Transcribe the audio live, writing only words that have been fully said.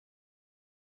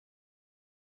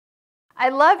I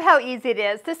love how easy it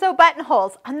is to sew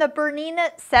buttonholes on the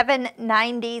Bernina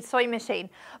 790 sewing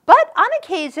machine. But on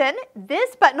occasion,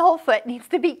 this buttonhole foot needs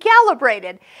to be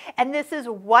calibrated. And this is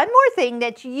one more thing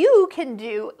that you can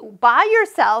do by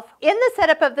yourself in the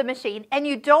setup of the machine, and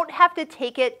you don't have to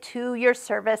take it to your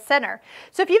service center.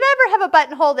 So if you've ever have a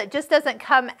buttonhole that just doesn't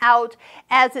come out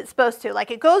as it's supposed to, like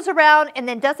it goes around and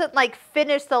then doesn't like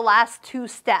finish the last two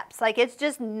steps, like it's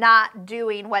just not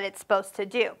doing what it's supposed to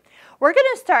do. We're going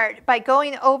to start by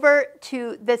going over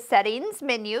to the settings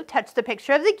menu, touch the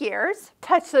picture of the gears,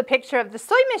 touch the picture of the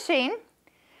sewing machine,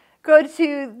 go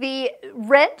to the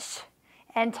wrench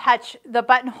and touch the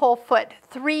buttonhole foot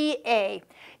 3A.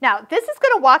 Now this is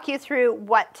going to walk you through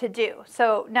what to do.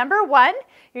 So number one,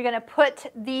 you're going to put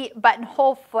the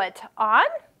buttonhole foot on,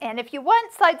 and if you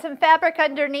want, slide some fabric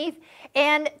underneath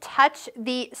and touch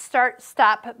the start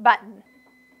stop button.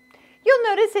 You'll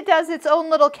notice it does its own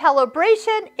little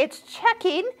calibration. It's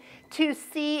checking to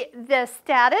see the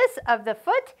status of the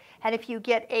foot, and if you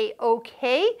get a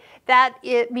OK, that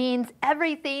it means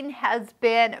everything has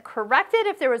been corrected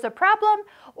if there was a problem,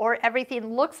 or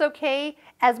everything looks okay,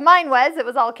 as mine was. It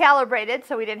was all calibrated,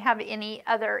 so we didn't have any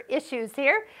other issues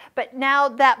here. But now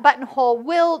that buttonhole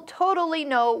will totally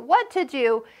know what to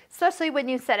do, especially when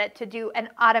you set it to do an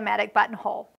automatic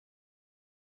buttonhole.